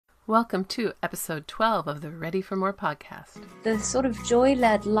Welcome to episode 12 of the Ready for More podcast. The sort of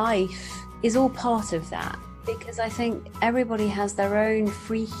joy-led life is all part of that, because I think everybody has their own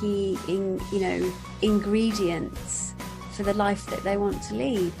freaky, ingredients for the life that they want to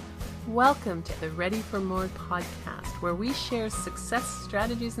lead. Welcome to the Ready for More podcast, where we share success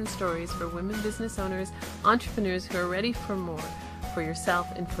strategies and stories for women business owners, entrepreneurs who are ready for more for yourself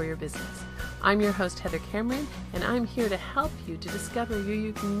and for your business. I'm your host, Heather Cameron, and I'm here to help you to discover your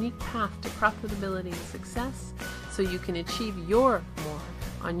unique path to profitability and success so you can achieve your more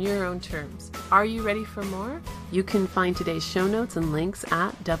on your own terms. Are you ready for more? You can find today's show notes and links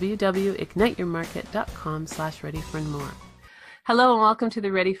at www.igniteyourmarket.com/readyformore. Hello and welcome to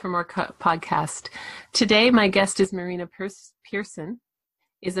the Ready for More podcast. Today, my guest is Marina Pearson,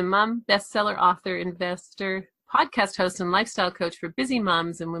 is a mom, bestseller author, investor, podcast host, and lifestyle coach for busy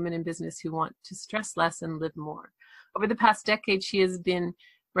moms and women in business who want to stress less and live more. Over the past decade, she has been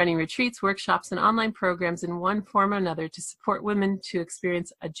running retreats, workshops, and online programs in one form or another to support women to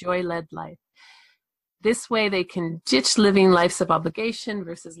experience a joy-led life. This way, they can ditch living lives of obligation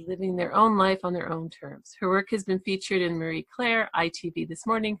versus living their own life on their own terms. Her work has been featured in Marie Claire, ITV This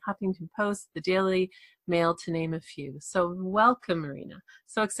Morning, Huffington Post, The Daily Mail, to name a few. So welcome, Marina.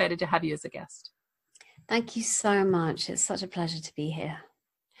 So excited to have you as a guest. Thank you so much. It's such a pleasure to be here.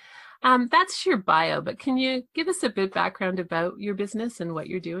 That's your bio, but can you give us a bit background about your business and what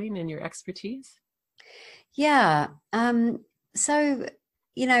you're doing and your expertise? Yeah. So,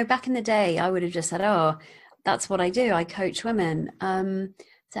 back in the day, I would have just said, oh, that's what I do. I coach women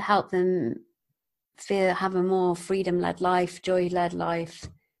to help them have a more freedom-led life, joy-led life,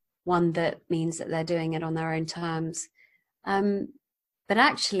 one that means that they're doing it on their own terms. But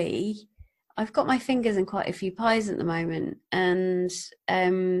actually, I've got my fingers in quite a few pies at the moment, and I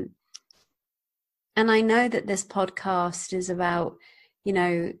know that this podcast is about,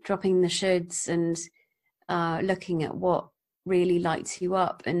 dropping the shoulds and looking at what really lights you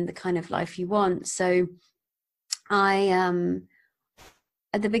up and the kind of life you want. So at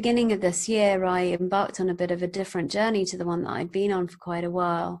the beginning of this year, I embarked on a bit of a different journey to the one that I'd been on for quite a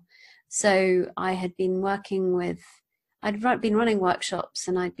while. So I had been I'd been running workshops,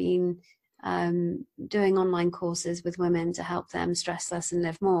 and I'd been doing online courses with women to help them stress less and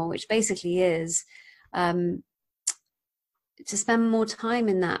live more, which basically is to spend more time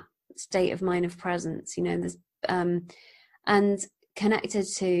in that state of mind of presence, and connected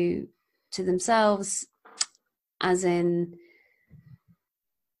to themselves, as in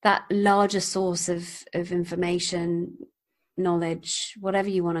that larger source of information, knowledge, whatever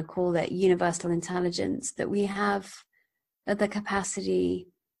you want to call it, universal intelligence that we have the capacity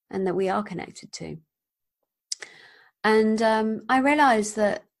and that we are connected to. And I realized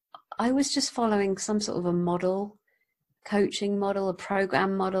that I was just following some sort of a model, coaching model, a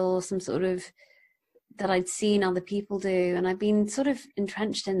program model, some sort of that I'd seen other people do. And I've been sort of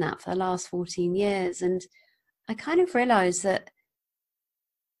entrenched in that for the last 14 years. And I kind of realized that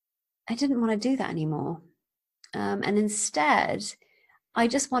I didn't want to do that anymore. And instead, I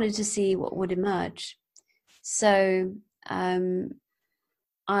just wanted to see what would emerge. So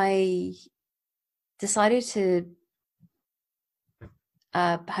I decided to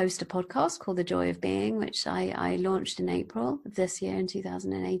host a podcast called The Joy of Being, which I launched in April of this year in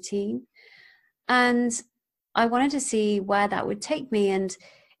 2018. And I wanted to see where that would take me. And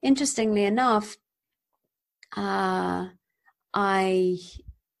interestingly enough, I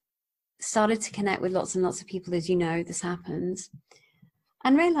started to connect with lots and lots of people, as you know, this happens,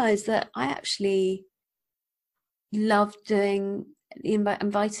 and realized that I actually loved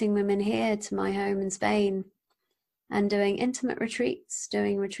inviting women here to my home in Spain and doing intimate retreats,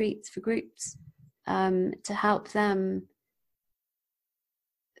 doing retreats for groups to help them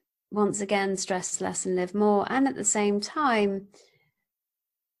once again stress less and live more, and at the same time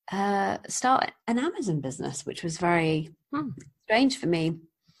start an Amazon business, which was very strange for me.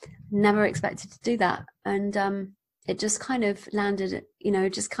 Never expected to do that, and it just kind of landed,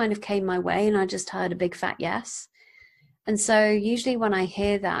 just kind of came my way, and I just heard a big fat yes. And so usually when I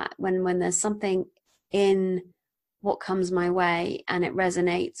hear that, when there's something in what comes my way and it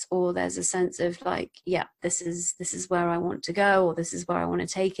resonates, or there's a sense of like, yeah, this is where I want to go, or this is where I want to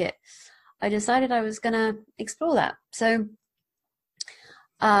take it, I decided I was going to explore that. So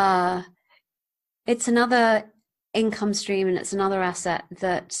it's another income stream, and it's another asset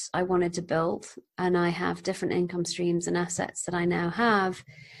that I wanted to build, and I have different income streams and assets that I now have.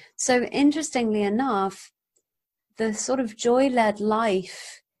 So interestingly enough, the sort of joy-led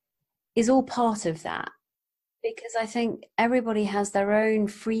life is all part of that, because I think everybody has their own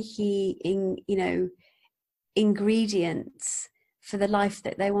freaky, ingredients for the life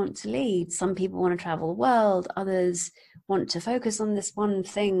that they want to lead. Some people want to travel the world, others want to focus on this one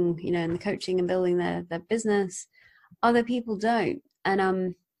thing, you know, in the coaching and building their business. Other people don't.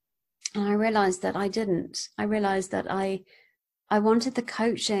 And I realized that I didn't. I realized that I wanted the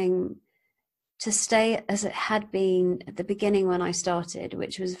coaching to stay as it had been at the beginning when I started,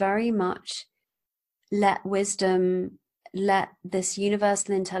 which was very much let wisdom, let this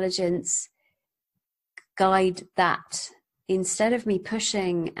universal intelligence guide that, instead of me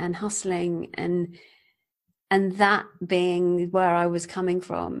pushing and hustling and that being where I was coming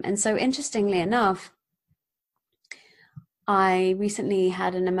from. And so interestingly enough, I recently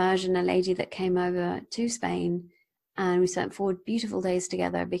had an immersion, a lady that came over to Spain, and we spent 4 beautiful days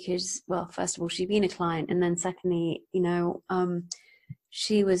together because, well, first of all, she'd been a client, and then secondly, you know,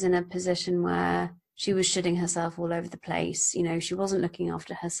 she was in a position where she was shitting herself all over the place. You know, she wasn't looking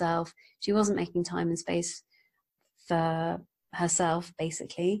after herself. She wasn't making time and space for herself,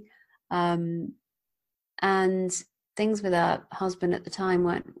 basically. And things with her husband at the time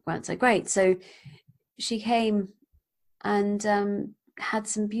weren't so great. So she came and had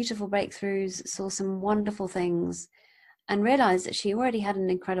some beautiful breakthroughs, saw some wonderful things, and realized that she already had an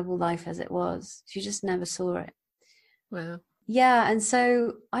incredible life as it was. She just never saw it. Wow. Yeah, and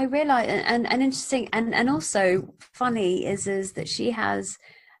so I realized, and interesting, and also funny is that she has,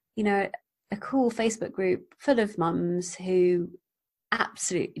 you know, a cool Facebook group full of mums who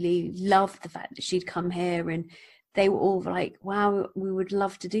absolutely loved the fact that she'd come here, and they were all like, wow, we would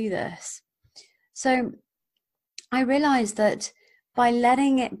love to do this. So I realized that by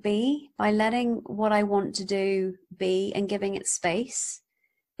letting it be, by letting what I want to do be and giving it space,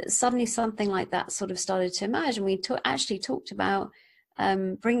 that suddenly something like that sort of started to emerge. And we actually talked about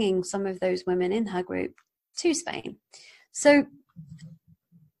bringing some of those women in her group to Spain. So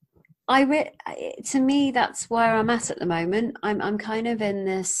to me, that's where I'm at the moment. I'm kind of in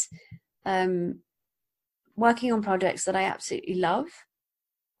this working on projects that I absolutely love,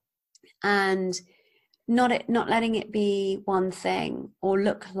 and not letting it be one thing or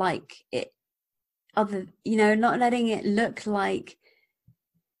look like it other, you know, not letting it look like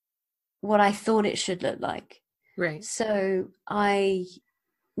what I thought it should look like. Right. So I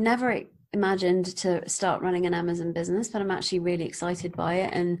never imagined to start running an Amazon business, but I'm actually really excited by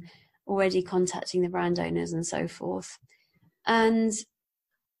it and already contacting the brand owners and so forth. And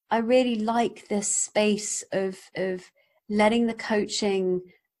I really like this space of letting the coaching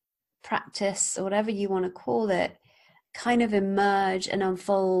practice, or whatever you want to call it, kind of emerge and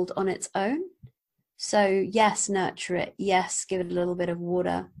unfold on its own. So yes, nurture it. Yes, give it a little bit of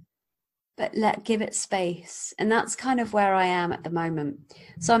water, but give it space. And that's kind of where I am at the moment.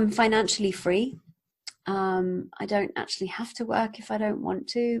 So I'm financially free. I don't actually have to work if I don't want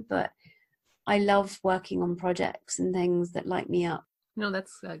to, but I love working on projects and things that light me up. No,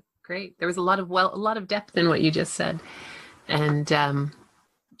 that's great. There was a lot of depth in what you just said. And,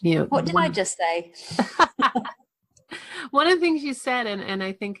 you know, what did I just say? One of the things you said, and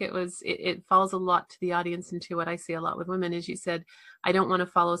I think it falls a lot to the audience and to what I see a lot with women, is you said, I don't want to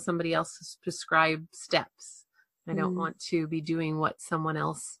follow somebody else's prescribed steps. I don't want to be doing what someone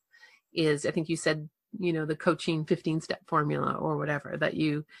else is. I think you said, you know, the coaching 15-step formula or whatever, that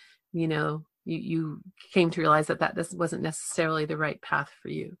you came to realize that this wasn't necessarily the right path for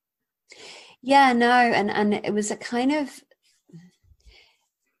you. Yeah, no. And it was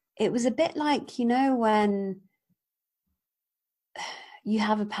it was a bit like, you know, when you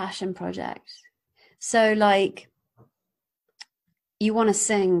have a passion project. So like, you want to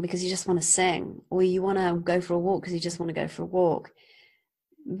sing because you just want to sing, or you want to go for a walk because you just want to go for a walk.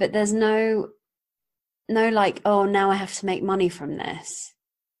 But there's no like, oh, now I have to make money from this.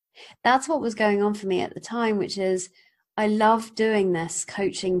 That's what was going on for me at the time, which is I love doing this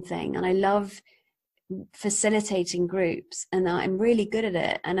coaching thing and I love facilitating groups and I'm really good at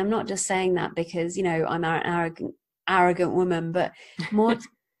it. And I'm not just saying that because, you know, I'm an arrogant woman, but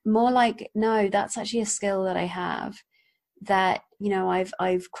more like, no, that's actually a skill that I have, that, you know, I've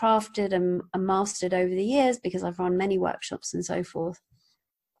crafted and mastered over the years because I've run many workshops and so forth.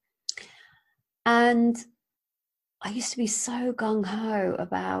 And I used to be so gung-ho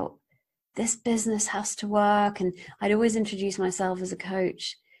about this business has to work, and I'd always introduce myself as a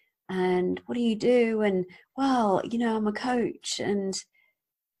coach. And what do you do? And, well, you know, I'm a coach. And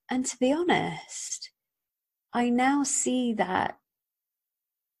to be honest, I now see that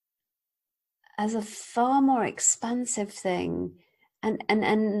as a far more expansive thing,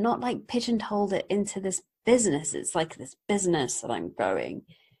 and not like pigeonholed it into this business. It's like this business that I'm growing.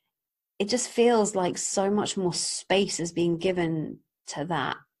 It just feels like so much more space is being given to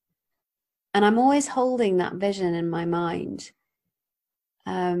that. And I'm always holding that vision in my mind.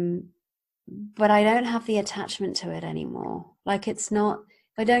 But I don't have the attachment to it anymore. Like, it's not,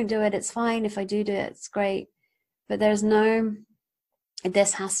 if I don't do it, it's fine. If I do it, it's great. But there's no,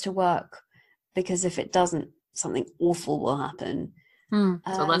 this has to work, because if it doesn't, something awful will happen.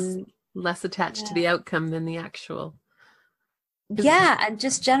 So less attached to the outcome than the actual. Yeah, and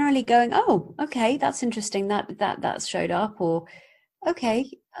just generally going, oh, okay, that's interesting. That showed up, or okay,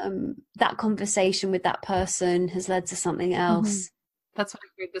 that conversation with that person has led to something else. That's what I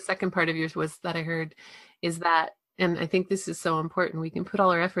heard. The second part of yours was that I heard is that, and I think this is so important, we can put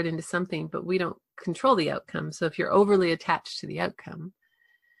all our effort into something, but we don't control the outcome. So if you're overly attached to the outcome,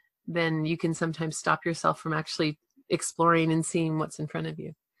 then you can sometimes stop yourself from actually exploring and seeing what's in front of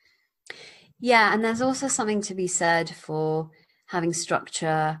you. Yeah, and there's also something to be said for having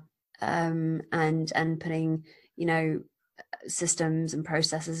structure, and putting, systems and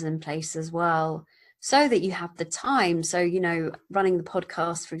processes in place as well, so that you have the time. So, running the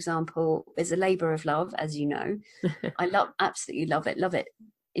podcast, for example, is a labor of love, as you know. I absolutely love it,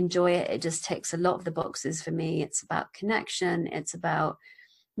 enjoy it. It just ticks a lot of the boxes for me. It's about connection. It's about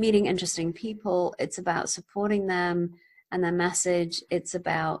meeting interesting people. It's about supporting them and their message. It's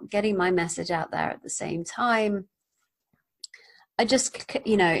about getting my message out there at the same time. It just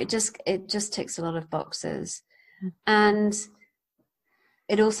ticks a lot of boxes. And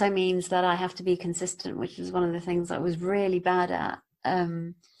it also means that I have to be consistent, which is one of the things I was really bad at.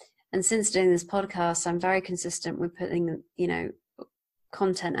 And since doing this podcast, I'm very consistent with putting,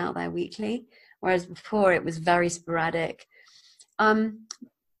 content out there weekly, whereas before it was very sporadic. But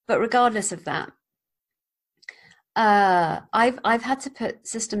regardless of that, I've had to put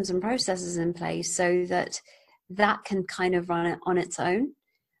systems and processes in place so that can kind of run it on its own,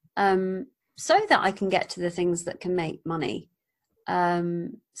 so that I can get to the things that can make money,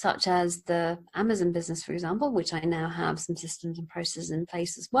 such as the Amazon business, for example, which I now have some systems and processes in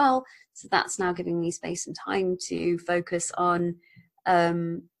place as well. So that's now giving me space and time to focus on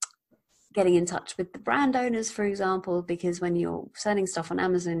getting in touch with the brand owners, for example, because when you're selling stuff on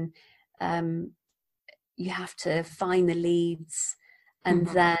Amazon, you have to find the leads, and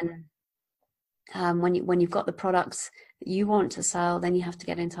then when you've got the products that you want to sell, then you have to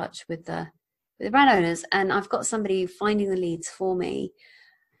get in touch with the brand owners. And I've got somebody finding the leads for me,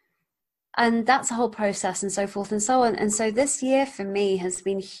 and that's a whole process, and so forth and so on. And so this year for me has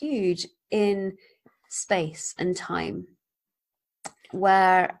been huge in space and time,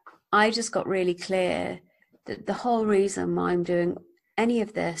 where I just got really clear that the whole reason why I'm doing any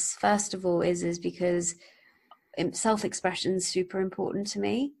of this, first of all, is because self-expression is super important to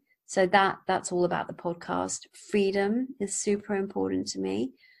me. So that's all about the podcast. Freedom is super important to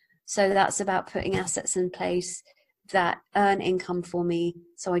me. So that's about putting assets in place that earn income for me,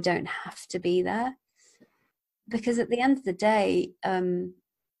 so I don't have to be there. Because at the end of the day,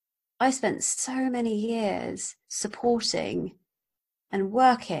 I spent so many years supporting and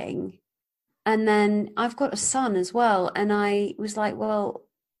working, and then I've got a son as well, and I was like, well,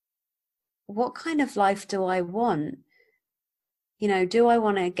 what kind of life do I want? Do I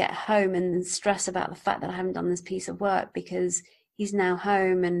want to get home and stress about the fact that I haven't done this piece of work because he's now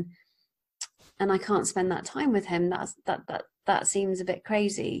home and I can't spend that time with him? That seems a bit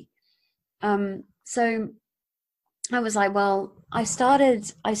crazy. So I was like, well, I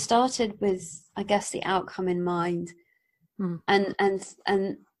started with, I guess, the outcome in mind,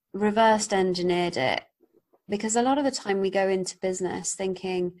 and reversed engineered it, because a lot of the time we go into business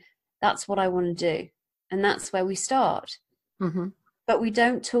thinking that's what I want to do, and that's where we start. But we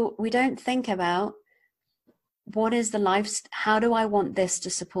don't think about what is the life, how do I want this to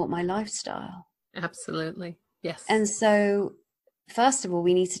support my lifestyle? Absolutely. Yes. And so first of all,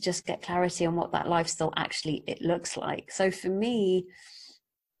 we need to just get clarity on what that lifestyle actually it looks like. So for me,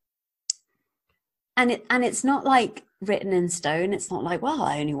 and it's not like written in stone. It's not like, well,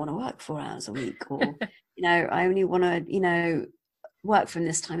 I only want to work 4 hours a week, or I only want to work from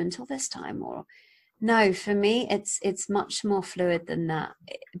this time until this time, or no, for me it's much more fluid than that.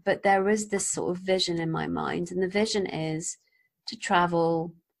 But there is this sort of vision in my mind, and the vision is to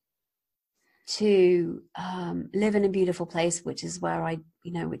travel, to live in a beautiful place, which is where I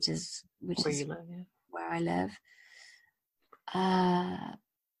where I live.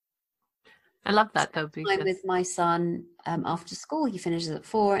 I love that though, because time with my son after school. He finishes at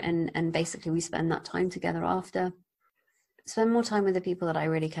 4, and basically we spend that time together after. Spend more time with the people that I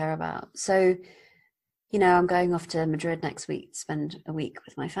really care about. So, I'm going off to Madrid next week to spend a week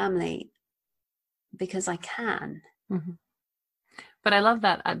with my family because I can. But I love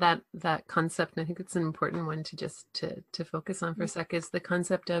that concept, and I think it's an important one to just to focus on for a sec, is the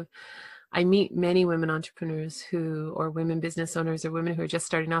concept of I meet many women entrepreneurs or women business owners or women who are just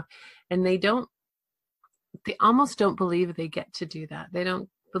starting off, and they almost don't believe they get to do that. They don't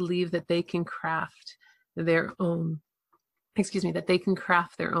believe that they can craft their own, that they can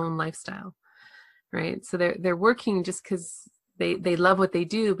craft their own lifestyle, right? So they're working just because they love what they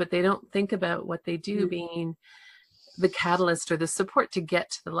do, but they don't think about what they do being the catalyst or the support to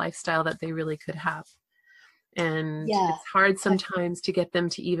get to the lifestyle that they really could have. And it's hard sometimes to get them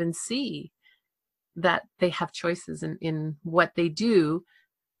to even see that they have choices in what they do,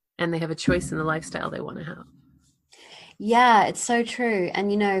 and they have a choice in the lifestyle they want to have. Yeah, it's so true.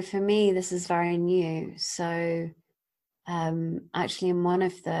 And, you know, for me, this is very new. So actually, in one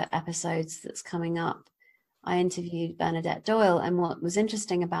of the episodes that's coming up, I interviewed Bernadette Doyle. And what was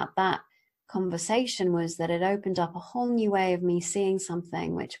interesting about that conversation was that it opened up a whole new way of me seeing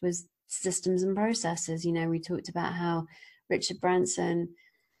something, which was systems and processes. You know, we talked about how Richard Branson,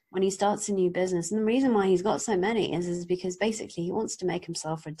 when he starts a new business, and the reason why he's got so many is because basically he wants to make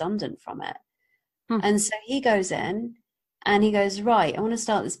himself redundant from it. And so he goes in and he goes, right, I want to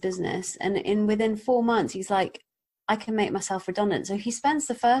start this business. And within 4 months, he's like, I can make myself redundant. So he spends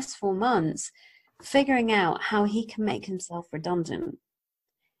the first 4 months figuring out how he can make himself redundant.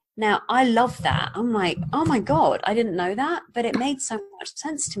 Now, I love that. I'm like, oh my God, I didn't know that, but it made so much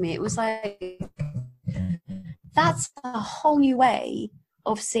sense to me. It was like, that's a whole new way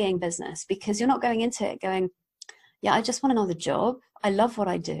of seeing business, because you're not going into it going, yeah, I just want another job. I love what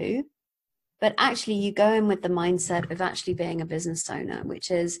I do. But actually you go in with the mindset of actually being a business owner, which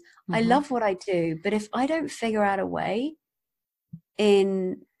is, I love what I do, but if I don't figure out a way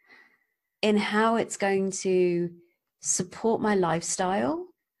in how it's going to support my lifestyle,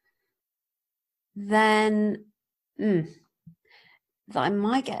 then I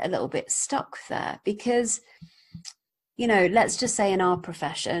might get a little bit stuck there. Because, you know, let's just say in our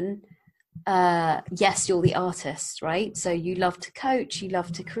profession, yes, you're the artist, right? So you love to coach, you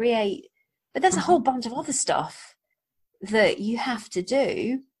love to create, but there's a whole bunch of other stuff that you have to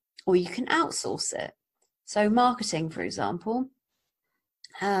do, or you can outsource it. So marketing, for example,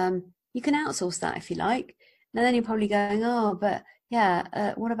 you can outsource that if you like. Now then you're probably going, oh, but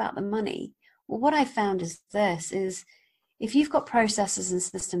yeah, what about the money? Well, what I found is if you've got processes and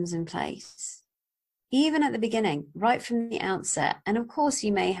systems in place, even at the beginning, right from the outset, and of course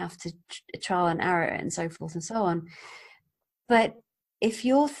you may have to trial and error and so forth and so on, but if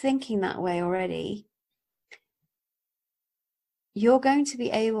you're thinking that way already, you're going to be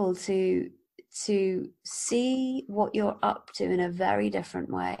able to see what you're up to in a very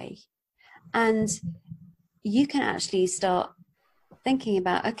different way. And you can actually start thinking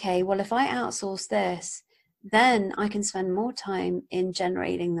about, okay, well, if I outsource this, then I can spend more time in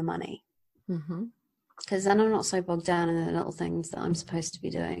generating the money. Because then I'm not so bogged down in the little things that I'm supposed to be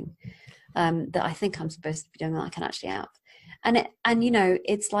doing, that I think I'm supposed to be doing, that I can actually out. And you know,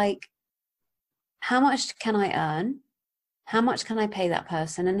 it's like, how much can I earn? How much can I pay that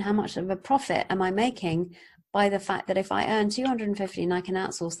person? And how much of a profit am I making by the fact that if I earn 250 and I can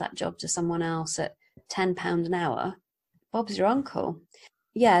outsource that job to someone else at £10 an hour, Bob's your uncle.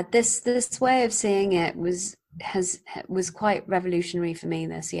 Yeah, this way of seeing it was quite revolutionary for me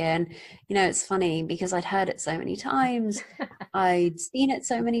this year. And you know, it's funny because I'd heard it so many times, I'd seen it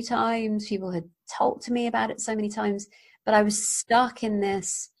so many times, people had told to me about it so many times, but I was stuck in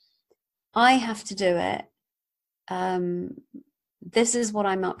this, I have to do it. This is what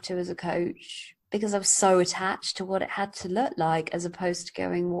I'm up to as a coach, because I was so attached to what it had to look like, as opposed to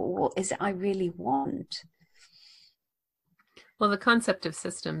going, well, what is it I really want? Well, the concept of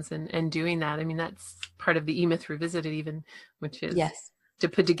systems and doing that, I mean, that's part of the E-Myth Revisited even, which is to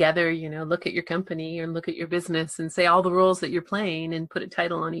put together, you know, look at your company or look at your business and say all the roles that you're playing and put a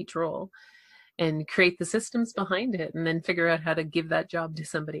title on each role and create the systems behind it, and then figure out how to give that job to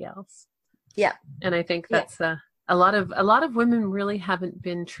somebody else. Yeah. And I think that's a lot of women really haven't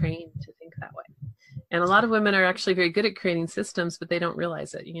been trained to think that way. And a lot of women are actually very good at creating systems, but they don't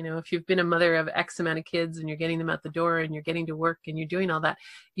realize it. You know, if you've been a mother of X amount of kids and you're getting them out the door and you're getting to work and you're doing all that,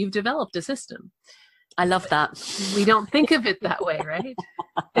 you've developed a system. I love that. We don't think of it that way, right?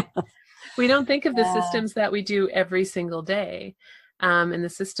 We don't think of the systems that we do every single day. And the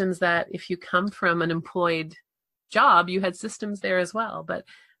systems that if you come from an employed job, you had systems there as well. But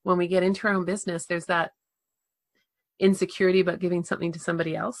when we get into our own business, there's that insecurity about giving something to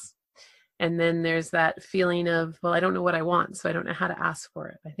somebody else. And then there's that feeling of, well, I don't know what I want, so I don't know how to ask for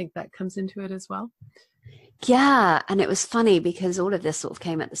it. I think that comes into it as well. Yeah. And it was funny because all of this sort of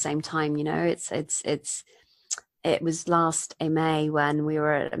came at the same time. You know, it was last May when we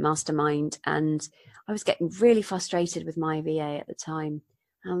were at a mastermind, and I was getting really frustrated with my VA at the time.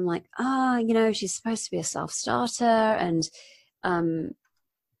 I'm like, you know, she's supposed to be a self-starter, and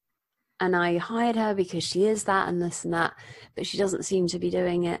I hired her because she is that and this and that, but she doesn't seem to be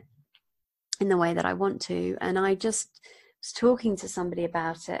doing it in the way that I want to. And I just was talking to somebody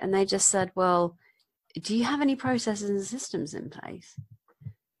about it, and they just said, well, do you have any processes and systems in place?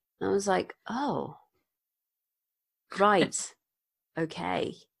 And I was like, oh, right.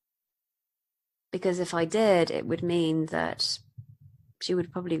 Okay. Because if I did, it would mean that she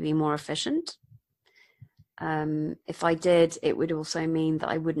would probably be more efficient. If I did, it would also mean that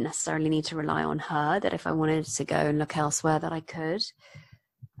I wouldn't necessarily need to rely on her, that if I wanted to go and look elsewhere, that I could,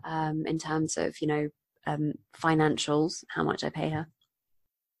 in terms of, you know, financials, how much I pay her.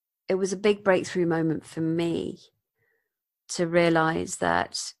 It was a big breakthrough moment for me to realize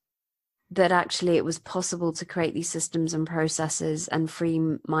that actually it was possible to create these systems and processes and free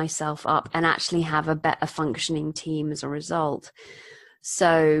myself up and actually have a better functioning team as a result.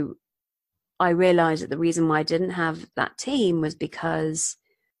 So I realized that the reason why I didn't have that team was because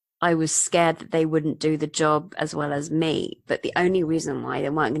I was scared that they wouldn't do the job as well as me. But the only reason why they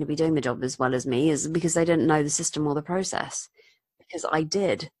weren't going to be doing the job as well as me is because they didn't know the system or the process, because I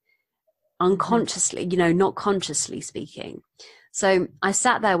did unconsciously, you know, not consciously speaking. So I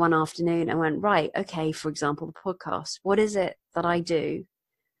sat there one afternoon and went, right, okay, for example, the podcast, what is it that I do?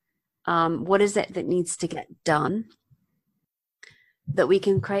 What is it that needs to get done that we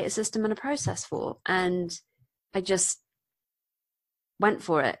can create a system and a process for? And I just went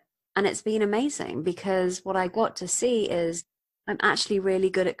for it. And it's been amazing, because what I got to see is I'm actually really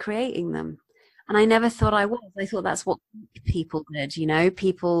good at creating them. And I never thought I was. I thought that's what people did, you know,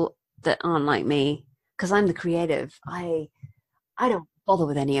 people that aren't like me, because I'm the creative. I don't bother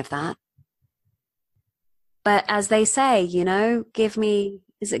with any of that. But as they say, you know, give me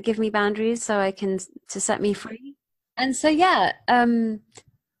boundaries so I can, to set me free. And so, yeah,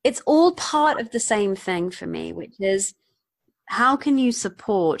 it's all part of the same thing for me, which is how can you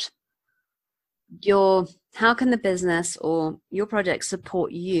support how can the business or your project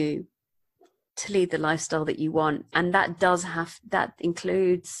support you to lead the lifestyle that you want? And that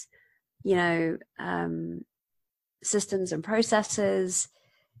includes, you know, systems and processes.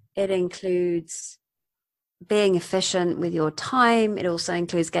 It includes being efficient with your time. It also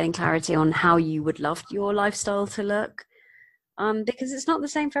includes getting clarity on how you would love your lifestyle to look, because it's not the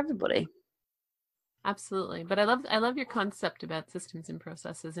same for everybody. Absolutely. But I love your concept about systems and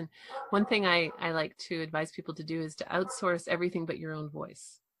processes. And one thing I like to advise people to do is to outsource everything but your own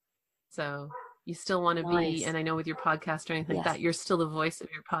voice. So you still want to be, and I know with your podcast or anything like that, you're still the voice of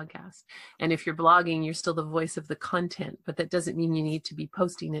your podcast. And if you're blogging, you're still the voice of the content, but that doesn't mean you need to be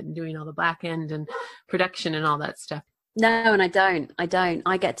posting it and doing all the back end and production and all that stuff. No, and I don't.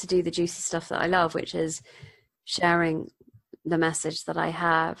 I get to do the juicy stuff that I love, which is sharing the message that I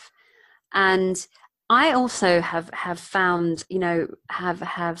have. And I also have found, you know,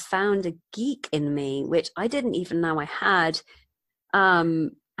 have found a geek in me, which I didn't even know I had.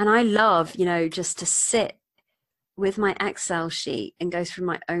 And I love, you know, just to sit with my Excel sheet and go through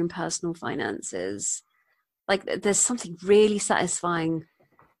my own personal finances. Like, there's something really satisfying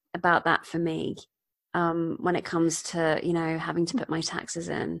about that for me, when it comes to, you know, having to put my taxes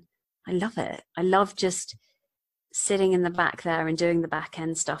in. I love it. I love just sitting in the back there and doing the back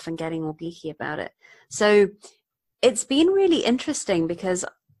end stuff and getting all geeky about it. So it's been really interesting, because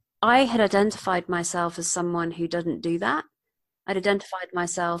I had identified myself as someone who doesn't do that. I'd identified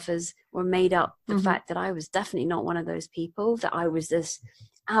myself as, or made up the fact that I was definitely not one of those people, that I was this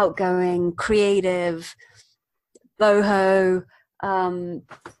outgoing, creative, boho, you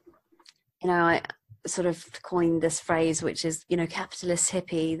know, I sort of coined this phrase, which is, you know, capitalist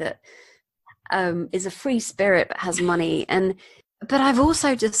hippie, that is a free spirit but has money. But I've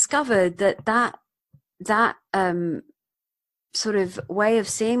also discovered that sort of way of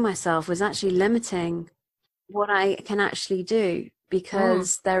seeing myself was actually limiting what I can actually do,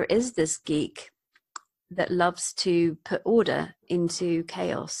 because there is this geek that loves to put order into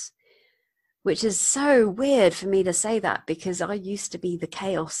chaos, which is so weird for me to say that, because I used to be the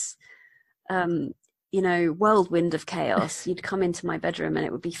chaos, you know, whirlwind of chaos. You'd come into my bedroom and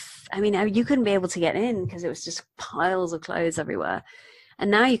it would be, I mean, you couldn't be able to get in because it was just piles of clothes everywhere.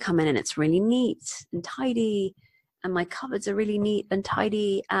 And now you come in and it's really neat and tidy, and my cupboards are really neat and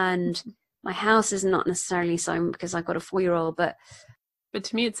tidy, and my house is not necessarily so, because I've got a 4-year-old, but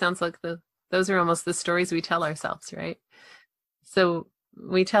to me it sounds like those are almost the stories we tell ourselves, right? So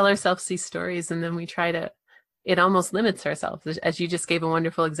we tell ourselves these stories, and then we try to, it almost limits ourselves, as you just gave a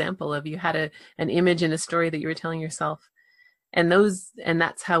wonderful example of, you had an image and a story that you were telling yourself, and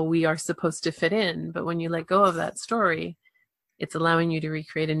that's how we are supposed to fit in. But when you let go of that story, it's allowing you to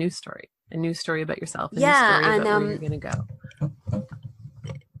recreate a new story about yourself, a new Yeah, story and about where you're going to go.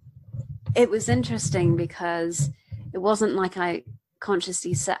 it was interesting because it wasn't like I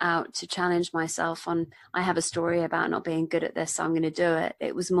consciously set out to challenge myself on, I have a story about not being good at this, so I'm going to do it.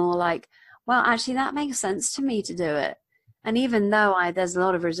 It was more like, well, actually that makes sense to me to do it. And even though there's a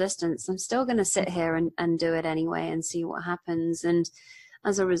lot of resistance, I'm still going to sit here and do it anyway and see what happens. And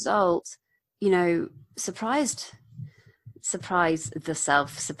as a result, you know, surprised the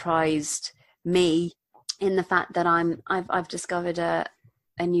self, surprised me in the fact that I've discovered a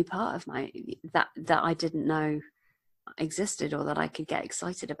new part of my that I didn't know existed or that I could get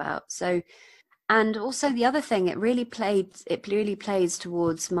excited about. So, and also the other thing, it really plays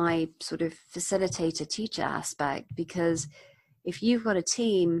towards my sort of facilitator teacher aspect, because if you've got a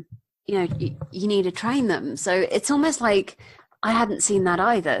team, you know, you need to train them. So it's almost like I hadn't seen that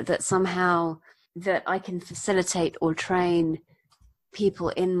either, that somehow that I can facilitate or train people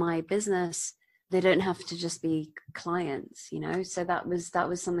in my business. They don't have to just be clients, you know. So that was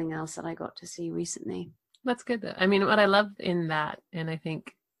something else that I got to see recently. That's good though. I mean, what I love in that, and I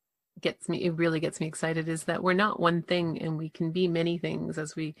think it really gets me excited, is that we're not one thing, and we can be many things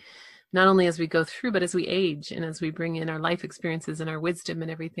not only as we go through, but as we age and as we bring in our life experiences and our wisdom and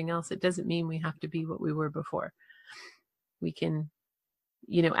everything else. It doesn't mean we have to be what we were before. We can,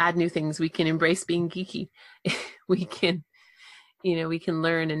 you know, add new things. We can embrace being geeky. We can, you know, we can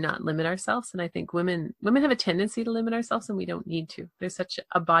learn and not limit ourselves. And I think women have a tendency to limit ourselves, and we don't need to. There's such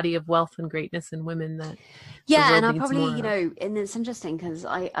a body of wealth and greatness in women that and I probably, you know, and it's interesting because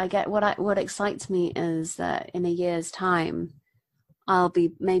I get what excites me is that in a year's time I'll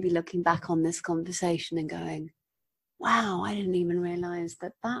be maybe looking back on this conversation and going, wow, I didn't even realize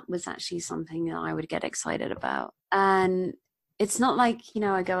that was actually something that I would get excited about. And it's not like, you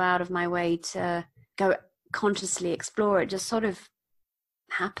know, I go out of my way to go consciously explore it. Just sort of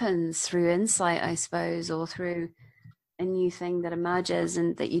happens through insight, I suppose, or through a new thing that emerges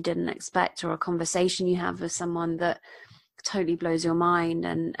and that you didn't expect, or a conversation you have with someone that totally blows your mind.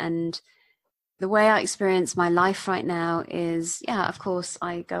 And the way I experience my life right now is, yeah, of course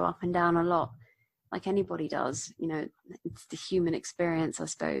I go up and down a lot, like anybody does, you know, it's the human experience, I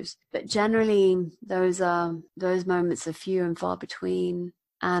suppose. But generally those moments are few and far between.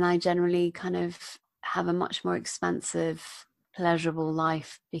 And I generally kind of have a much more expansive, pleasurable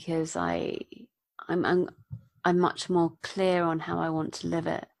life because I'm much more clear on how I want to live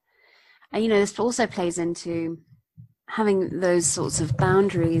it. And, you know, this also plays into having those sorts of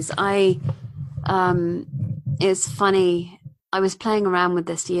boundaries. It's funny, I was playing around with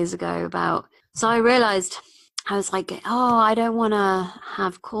this years ago so I realized, I was like, oh, I don't want to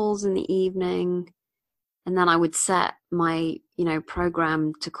have calls in the evening. And then I would set my, you know,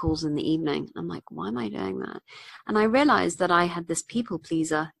 program to calls in the evening. I'm like, why am I doing that? And I realized that I had this people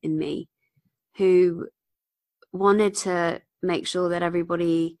pleaser in me who wanted to make sure that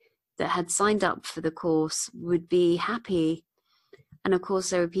everybody that had signed up for the course would be happy. And of course,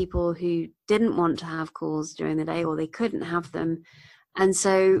 there were people who didn't want to have calls during the day, or they couldn't have them. And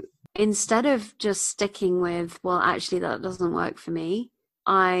so instead of just sticking with, well, actually that doesn't work for me,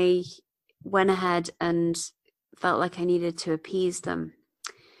 I went ahead and felt like I needed to appease them.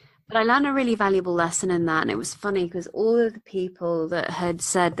 But I learned a really valuable lesson in that. And it was funny because all of the people that had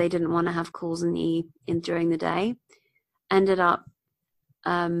said they didn't want to have calls during the day ended up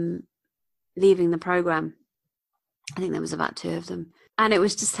leaving the program. I think there was about 2 of them. And it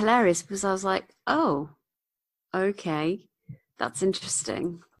was just hilarious because I was like, oh, okay, that's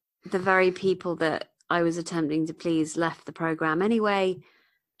interesting. The very people that I was attempting to please left the program anyway.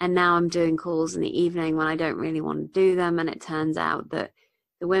 And now I'm doing calls in the evening when I don't really want to do them. And it turns out that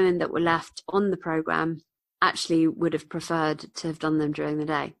the women that were left on the program actually would have preferred to have done them during the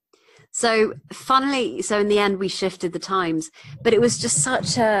day. So funnily, in the end, we shifted the times. But it was just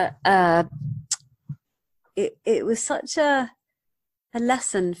such it was such a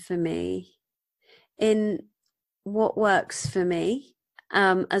lesson for me in what works for me,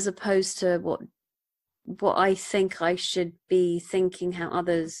 as opposed to what I think I should be thinking how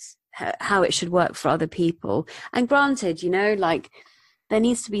it should work for other people. And granted, you know, like there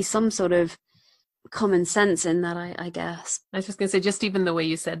needs to be some sort of common sense in that, I guess. I was just going to say, just even the way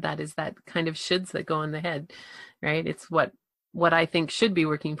you said that is that kind of shoulds that go in the head, right? It's what I think should be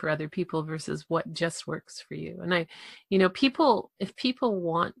working for other people versus what just works for you. And if people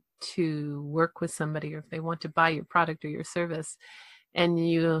want to work with somebody, or if they want to buy your product or your service, and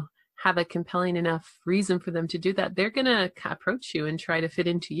you have a compelling enough reason for them to do that, they're going to approach you and try to fit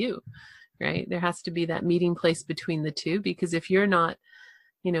into you, right? There has to be that meeting place between the two, because if you're not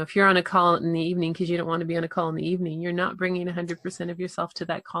if you're on a call in the evening because you don't want to be on a call in the evening, you're not bringing 100% of yourself to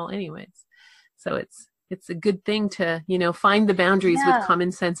that call anyways. So it's a good thing to, find the boundaries with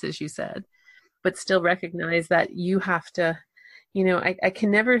common sense, as you said, but still recognize that you have to,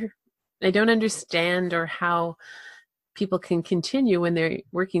 I don't understand or how people can continue when they're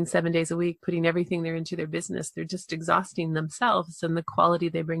working 7 days a week, putting everything there into their business. They're just exhausting themselves, and the quality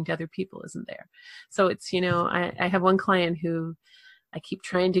they bring to other people isn't there. So it's, I have one client who I keep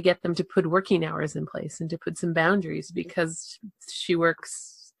trying to get them to put working hours in place and to put some boundaries because she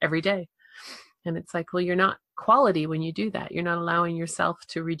works every day. And it's like, well, you're not quality when you do that. You're not allowing yourself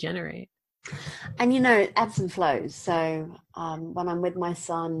to regenerate. And, it ebbs and flows. So when I'm with my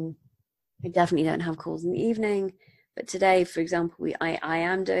son, I definitely don't have calls in the evening. But today, for example, I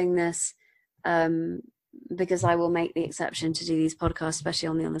am doing this because I will make the exception to do these podcasts, especially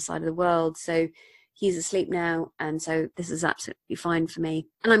on the other side of the world. So he's asleep now. And so this is absolutely fine for me.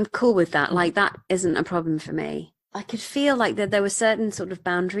 And I'm cool with that. Like, that isn't a problem for me. I could feel like that there were certain sort of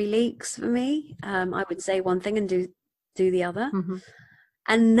boundary leaks for me. I would say one thing and do the other. Mm-hmm.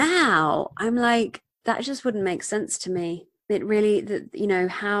 And now I'm like, that just wouldn't make sense to me. It really,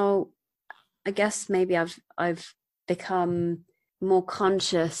 how, I guess maybe I've become more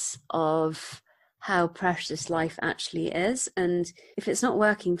conscious of how precious life actually is. And if it's not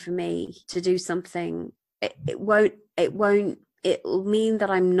working for me to do something, it'll mean that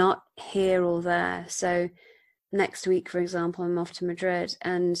I'm not here or there. So next week, for example, I'm off to Madrid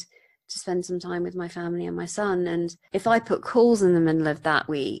and to spend some time with my family and my son. And if I put calls in the middle of that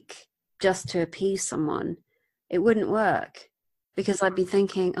week just to appease someone, it wouldn't work, because I'd be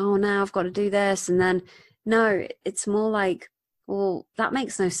thinking, oh, now I've got to do this. And then, no, it's more like, well, that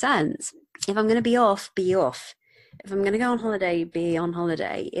makes no sense. If I'm going to be off, be off. If I'm going to go on holiday, be on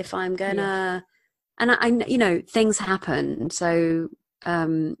holiday. If I'm going to, and I things happen. So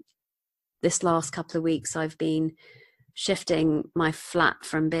this last couple of weeks, I've been shifting my flat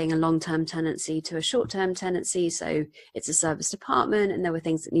from being a long-term tenancy to a short-term tenancy. So it's a serviced apartment, and there were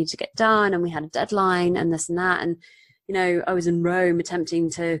things that needed to get done, and we had a deadline and this and that. And, I was in Rome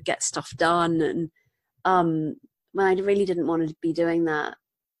attempting to get stuff done. And when I really didn't want to be doing that.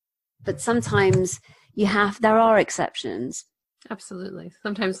 But sometimes there are exceptions. Absolutely.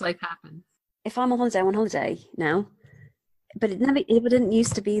 Sometimes life happens. If I'm on holiday, I'm on holiday now. But it didn't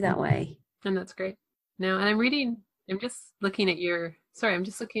used to be that way. And that's great. Now, and I'm just looking at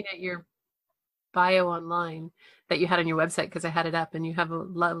your bio online that you had on your website, because I had it up, and you have a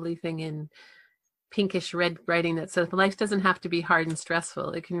lovely thing in pinkish red writing that says life doesn't have to be hard and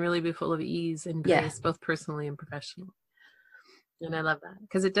stressful. It can really be full of ease and grace, both personally and professionally. And I love that,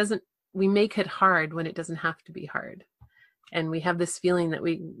 because we make it hard when it doesn't have to be hard. And we have this feeling that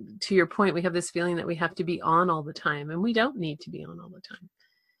to your point, we have this feeling that we have to be on all the time, and we don't need to be on all the time.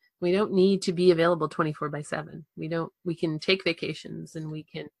 We don't need to be available 24/7. We can take vacations, and we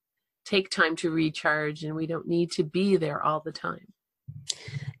can take time to recharge, and we don't need to be there all the time.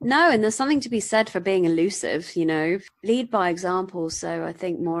 No, and there's something to be said for being elusive, lead by example. So I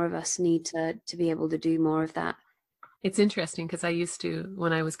think more of us need to be able to do more of that. It's interesting, because I used to,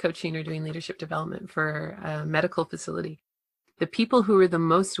 when I was coaching or doing leadership development for a medical facility, the people who were the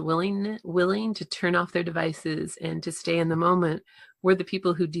most willing to turn off their devices and to stay in the moment were the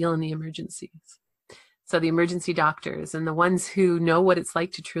people who deal in the emergencies. So the emergency doctors and the ones who know what it's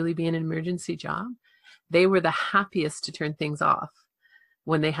like to truly be in an emergency job, they were the happiest to turn things off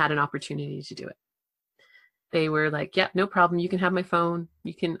when they had an opportunity to do it. They were like, yeah, no problem. You can have my phone.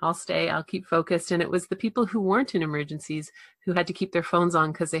 I'll stay. I'll keep focused. And it was the people who weren't in emergencies who had to keep their phones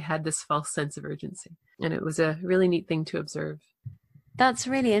on because they had this false sense of urgency. And it was a really neat thing to observe. That's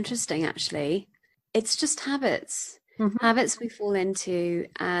really interesting, actually. It's just habits. Mm-hmm. Habits we fall into,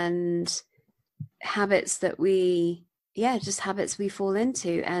 and habits that habits we fall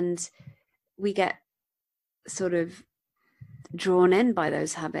into, and we get sort of drawn in by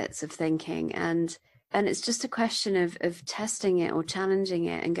those habits of thinking, and it's just a question of testing it or challenging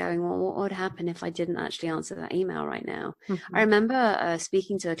it and going, well, what would happen if I didn't actually answer that email right now? Mm-hmm. I remember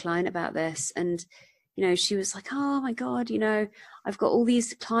speaking to a client about this, and she was like, oh my God, I've got all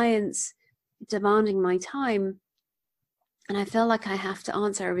these clients demanding my time, and I feel like I have to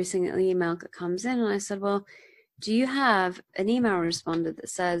answer every single email that comes in. And I said, well, do you have an email responder that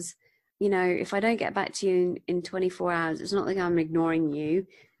says, if I don't get back to you in 24 hours, it's not like I'm ignoring you.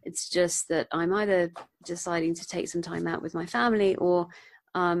 It's just that I'm either deciding to take some time out with my family or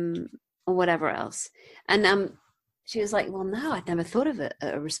whatever else. And she was like, well, no, I'd never thought of a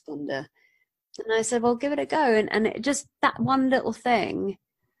responder. And I said, well, give it a go. And it just, that one little thing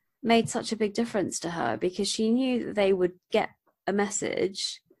made such a big difference to her, because she knew that they would get a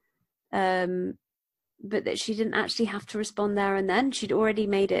message, but that she didn't actually have to respond there and then. She'd already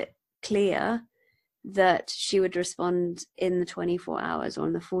made it clear that she would respond in the 24 hours or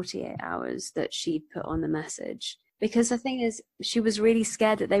in the 48 hours that she'd put on the message. Because the thing is, she was really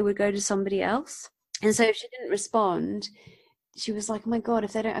scared that they would go to somebody else. And so if she didn't respond, she was like, oh my God,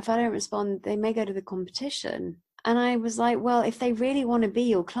 if I don't respond, they may go to the competition. And I was like, well, if they really want to be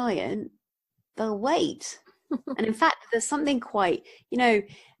your client, they'll wait. And in fact, there's something quite,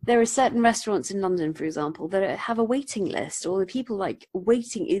 there are certain restaurants in London, for example, that have a waiting list, or the people like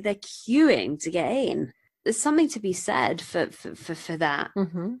waiting, they're queuing to get in. There's something to be said for that.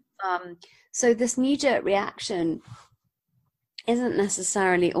 Mm-hmm. So this knee-jerk reaction isn't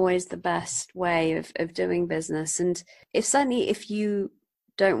necessarily always the best way of doing business. And if you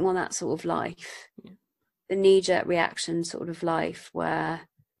don't want that sort of life, the knee-jerk reaction sort of life where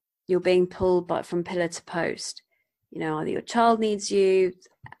you're being pulled from pillar to post, either your child needs you,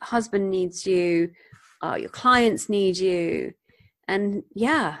 husband needs you, your clients need you, and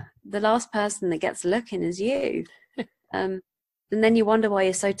the last person that gets looking is you. And then you wonder why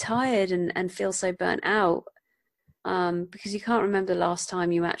you're so tired and feel so burnt out, because you can't remember the last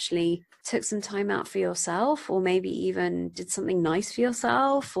time you actually took some time out for yourself, or maybe even did something nice for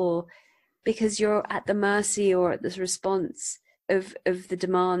yourself, or because you're at the mercy or at this response of the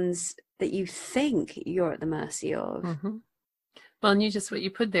demands that you think you're at the mercy of. Mm-hmm. Well, and what you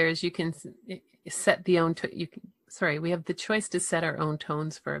put there is you can set the own. We have the choice to set our own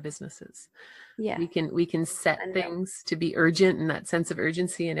tones for our businesses. Yeah, we can set things to be urgent, and that sense of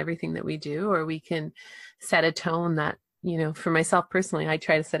urgency in everything that we do, or we can set a tone that, for myself personally, I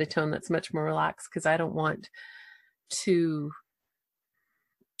try to set a tone that's much more relaxed, because I don't want to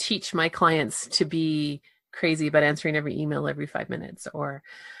teach my clients to be crazy about answering every email every 5 minutes, or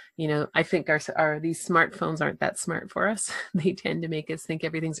I think these smartphones aren't that smart for us. They tend to make us think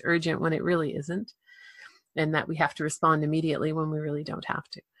everything's urgent when it really isn't, and that we have to respond immediately when we really don't have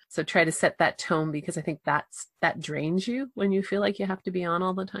to. So try to set that tone, because I think that drains you when you feel like you have to be on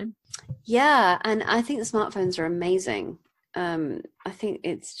all the time. Yeah, and I think the smartphones are amazing. I think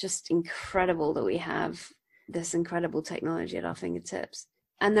it's just incredible that we have this incredible technology at our fingertips.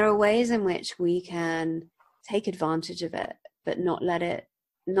 And there are ways in which we can take advantage of it, but not let it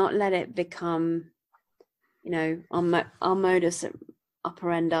become, our modus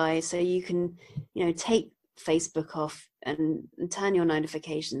operandi. So you can, take Facebook off and turn your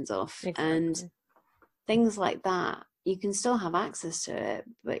notifications off. Exactly. And things like that. You can still have access to it,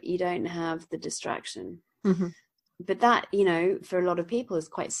 but you don't have the distraction. Mm-hmm. But that, for a lot of people is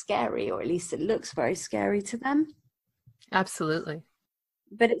quite scary, or at least it looks very scary to them. Absolutely.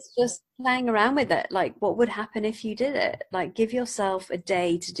 But it's just playing around with it. Like, what would happen if you did it? Like, give yourself a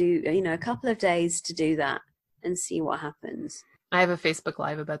day to do, a couple of days to do that and see what happens. I have a Facebook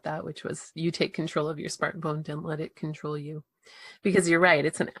Live about that, which was, you take control of your smartphone, don't let it control you. Because you're right,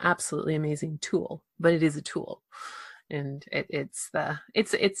 it's an absolutely amazing tool, but it is a tool. And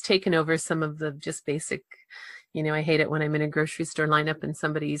it's taken over some of the just basic, I hate it when I'm in a grocery store lineup and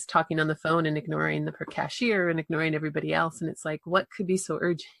somebody's talking on the phone and ignoring the cashier and ignoring everybody else. And it's like, what could be so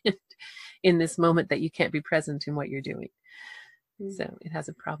urgent in this moment that you can't be present in what you're doing? So it has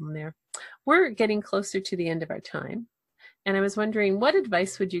a problem there. We're getting closer to the end of our time. And I was wondering, what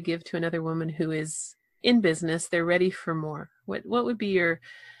advice would you give to another woman who is in business? They're ready for more. What would be your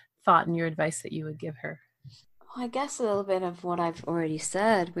thought and your advice that you would give her? I guess a little bit of what I've already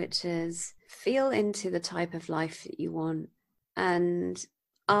said, which is feel into the type of life that you want, and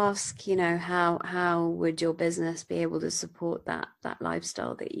ask, how would your business be able to support that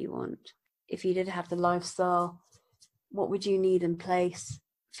lifestyle that you want? If you did have the lifestyle, what would you need in place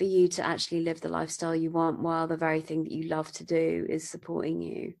for you to actually live the lifestyle you want, while the very thing that you love to do is supporting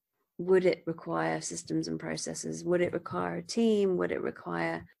you? Would it require systems and processes? Would it require a team? Would it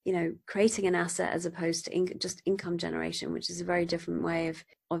require, creating an asset as opposed to just income generation, which is a very different way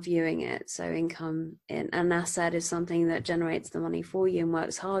of viewing it. So an asset is something that generates the money for you and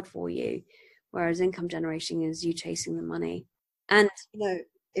works hard for you, whereas income generation is you chasing the money. And,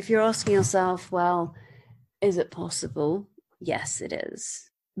 if you're asking yourself, well, is it possible? Yes, it is.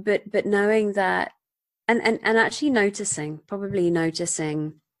 But knowing that, and actually noticing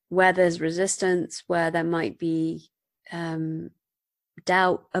where there's resistance, where there might be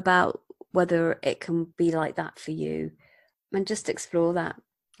doubt about whether it can be like that for you, and just explore that.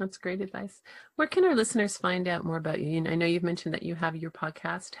 That's great advice. Where can our listeners find out more about you? I know you've mentioned that you have your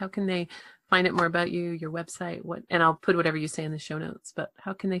podcast. How can they find out more about you, your website? And I'll put whatever you say in the show notes, but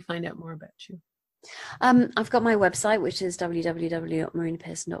how can they find out more about you? I've got my website, which is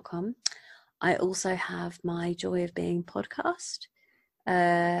www.marinapearson.com. I also have my Joy of Being podcast,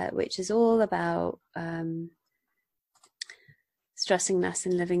 which is all about stressing less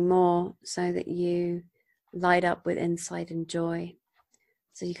and living more, so that you light up with insight and joy,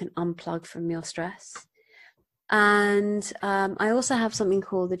 so you can unplug from your stress. And I also have something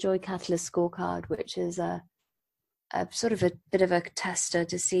called the Joy Catalyst Scorecard, which is a sort of a bit of a tester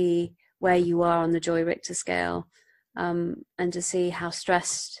to see where you are on the Joy Richter scale, and to see how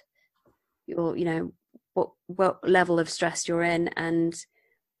stressed you're, what level of stress you're in, and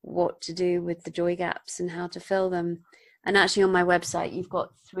what to do with the joy gaps and how to fill them. And actually on my website, you've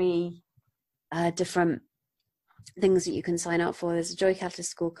got 3 different things that you can sign up for. There's a Joy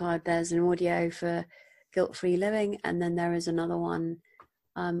Catalyst Scorecard, there's an audio for guilt-free living, and then there is another one,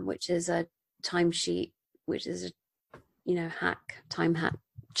 which is a timesheet, which is a time hack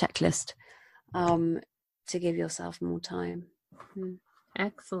checklist, to give yourself more time.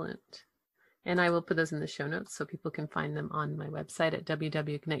 Excellent. And I will put those in the show notes so people can find them on my website at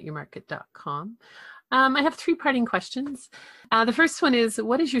www.igniteyourmarket.com. I have 3 parting questions. The first one is,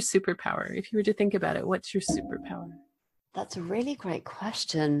 what is your superpower? If you were to think about it, what's your superpower? That's a really great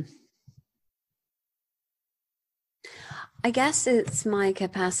question. I guess it's my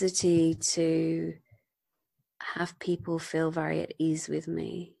capacity to have people feel very at ease with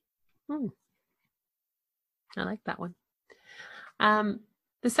me. I like that one.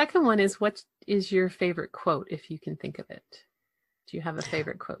 The second one is, what is your favorite quote, if you can think of it? Do you have a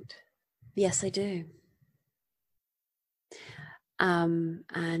favorite quote? Yes, I do. And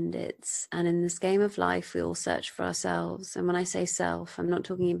in this game of life, we all search for ourselves. And when I say self, I'm not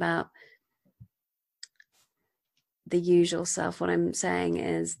talking about the usual self. What I'm saying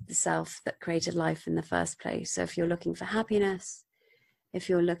is the self that created life in the first place. So if you're looking for happiness, if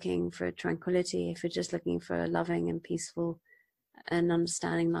you're looking for tranquility, if you're just looking for a loving and peaceful and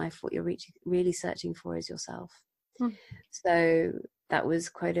understanding life, what you're really searching for is yourself. So that was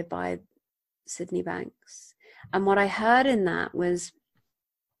quoted by Sydney Banks. And what I heard in that was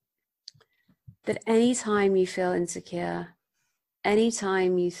that anytime you feel insecure,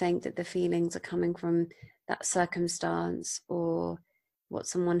 anytime you think that the feelings are coming from that circumstance or what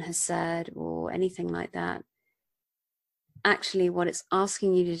someone has said or anything like that, actually what it's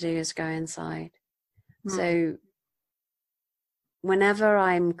asking you to do is go inside. So whenever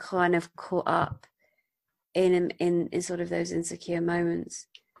I'm kind of caught up in sort of those insecure moments,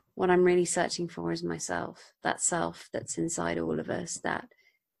 what I'm really searching for is myself, that self that's inside all of us, that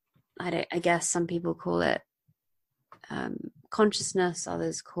I guess some people call it consciousness,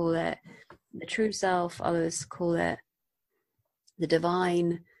 others call it the true self, others call it the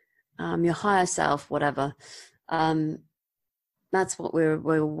divine, your higher self, whatever. That's what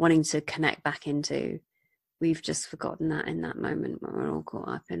we're wanting to connect back into. We've just forgotten that in that moment when we're all caught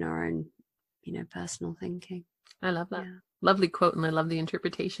up in our own, personal thinking. I love that. Yeah. Lovely quote, and I love the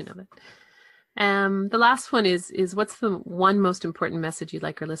interpretation of it. The last one is what's the one most important message you'd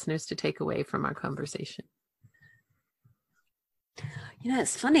like our listeners to take away from our conversation?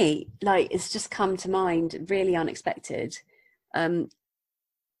 It's funny, it's just come to mind, really unexpected. Have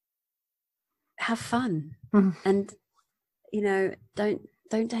fun. And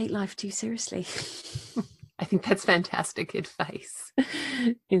don't take life too seriously. I think that's fantastic advice.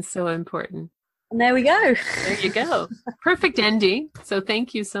 It's so important. And there we go. There you go. Perfect ending. So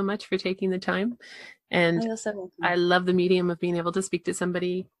thank you so much for taking the time. And you're so welcome. I love the medium of being able to speak to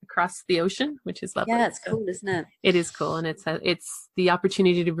somebody across the ocean, which is lovely. Yeah, it's cool, isn't it? It is cool. And it's the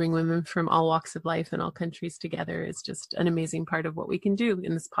opportunity to bring women from all walks of life and all countries together is just an amazing part of what we can do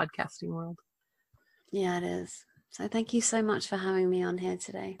in this podcasting world. Yeah, it is. So thank you so much for having me on here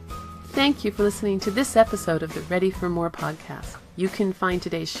today. Thank you for listening to this episode of the Ready for More podcast. You can find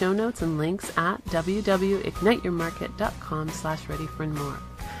today's show notes and links at www.igniteyourmarket.com/readyformore.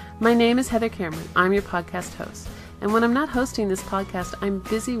 My name is Heather Cameron. I'm your podcast host. And when I'm not hosting this podcast, I'm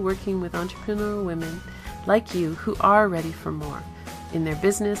busy working with entrepreneurial women like you who are ready for more in their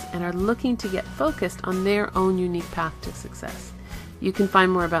business and are looking to get focused on their own unique path to success. You can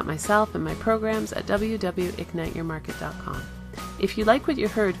find more about myself and my programs at www.igniteyourmarket.com. If you like what you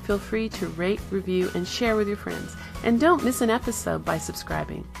heard, feel free to rate, review, and share with your friends. And don't miss an episode by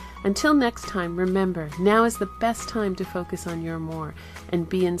subscribing. Until next time, remember, now is the best time to focus on your more and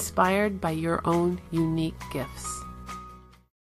be inspired by your own unique gifts.